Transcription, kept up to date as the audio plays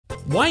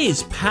Why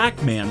is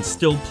Pac-Man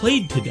still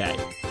played today?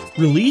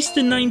 Released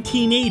in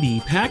 1980,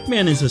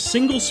 Pac-Man is a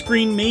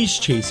single-screen maze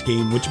chase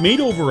game which made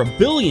over $1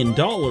 billion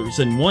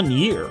in 1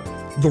 year.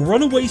 The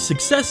runaway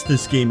success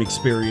this game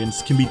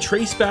experienced can be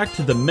traced back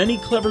to the many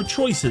clever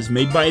choices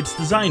made by its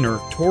designer,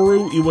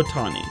 Toru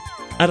Iwatani.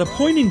 At a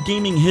point in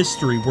gaming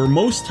history where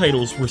most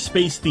titles were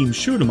space-themed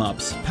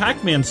shoot-em-ups,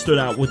 Pac-Man stood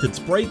out with its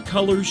bright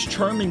colors,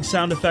 charming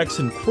sound effects,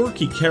 and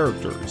quirky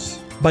characters.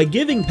 By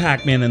giving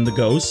Pac-Man and the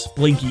Ghosts,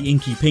 Blinky,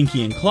 Inky,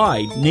 Pinky, and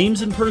Clyde,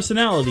 names and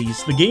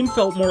personalities, the game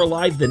felt more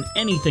alive than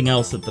anything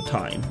else at the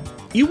time.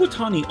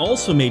 Iwatani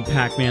also made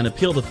Pac-Man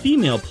appeal to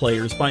female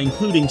players by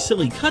including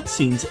silly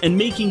cutscenes and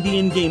making the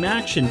in-game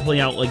action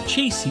play out like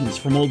chase scenes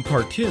from old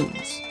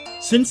cartoons.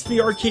 Since the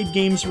arcade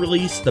game's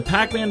release, the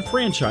Pac-Man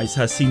franchise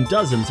has seen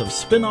dozens of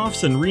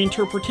spin-offs and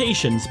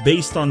reinterpretations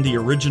based on the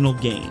original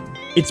game.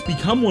 It's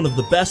become one of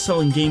the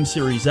best-selling game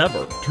series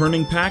ever,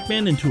 turning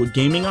Pac-Man into a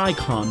gaming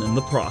icon in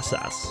the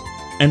process.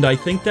 And I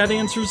think that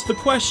answers the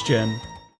question,